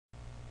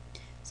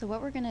So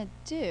what we're going to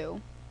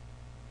do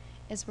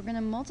is we're going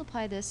to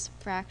multiply this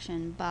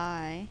fraction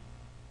by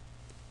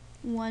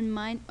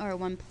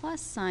 1 plus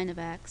sine of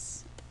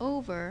x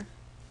over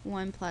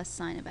 1 plus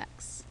sine of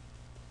x.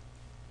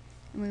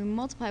 And we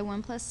multiply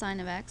 1 plus sine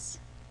of x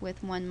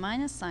with 1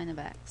 minus sine of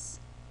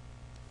x.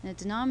 In the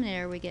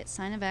denominator we get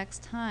sine of x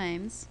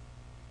times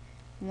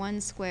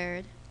 1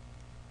 squared,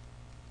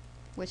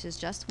 which is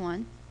just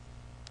 1,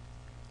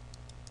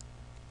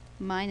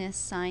 minus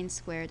sine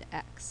squared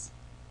x.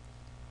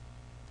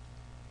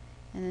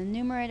 In the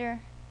numerator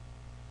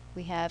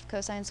we have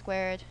cosine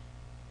squared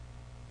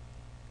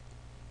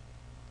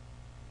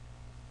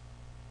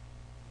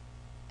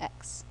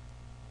x.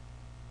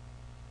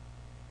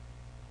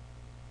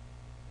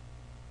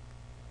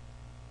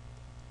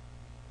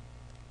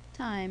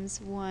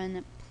 Times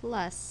 1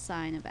 plus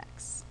sine of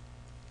x,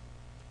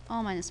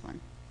 all minus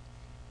 1.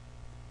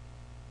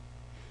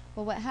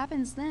 Well, what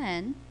happens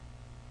then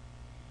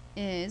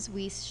is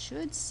we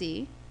should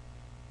see,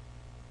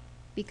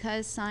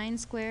 because sine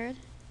squared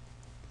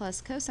plus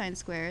cosine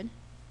squared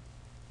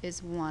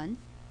is 1,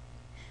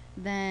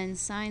 then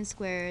sine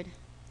squared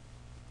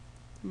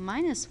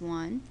minus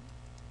 1,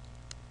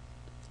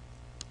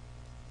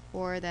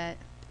 or that,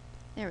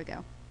 there we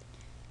go,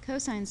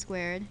 cosine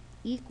squared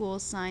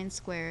equals sine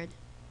squared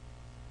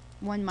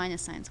 1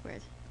 minus sine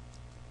squared.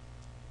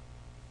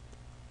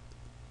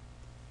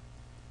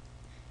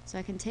 So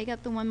I can take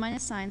out the 1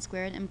 minus sine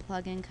squared and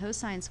plug in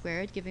cosine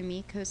squared, giving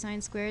me cosine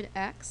squared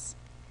x,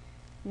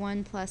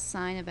 1 plus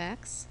sine of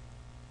x,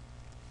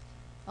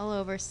 all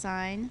over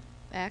sine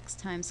x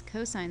times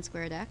cosine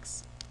squared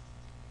x,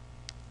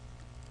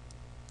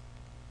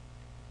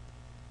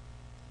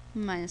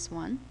 minus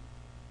 1.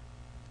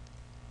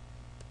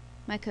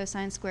 My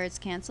cosine squareds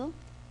cancel,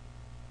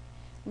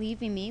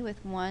 leaving me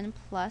with 1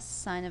 plus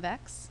sine of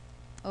x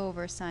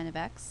over sine of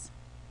x,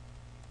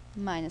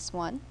 minus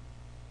 1.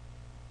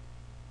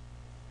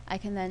 I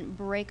can then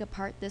break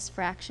apart this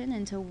fraction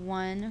into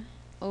 1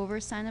 over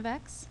sine of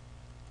x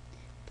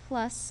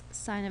plus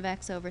sine of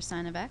x over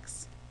sine of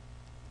x,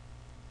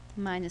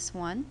 minus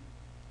 1.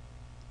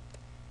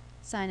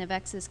 Sine of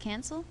x's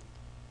cancel.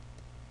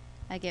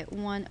 I get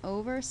 1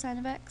 over sine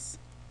of x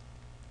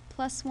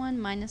plus 1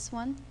 minus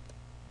 1.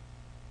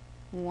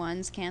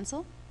 1's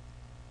cancel.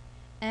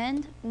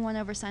 And 1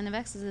 over sine of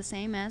x is the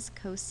same as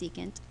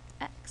cosecant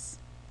x.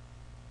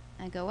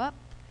 I go up,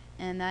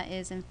 and that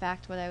is in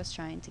fact what I was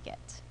trying to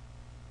get.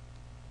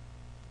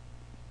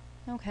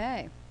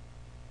 Okay,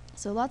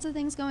 so lots of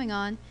things going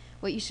on.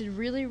 What you should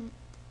really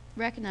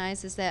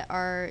recognize is that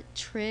our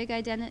trig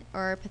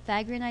or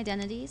Pythagorean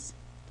identities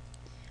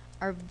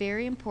are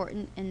very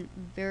important and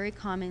very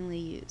commonly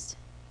used.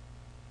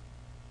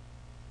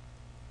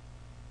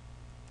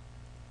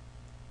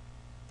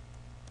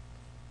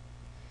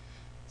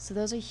 So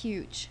those are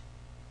huge.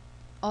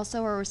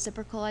 Also, our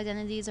reciprocal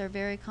identities are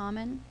very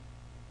common.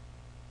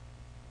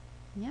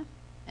 Yeah,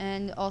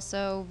 and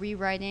also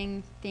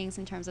rewriting things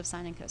in terms of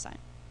sine and cosine.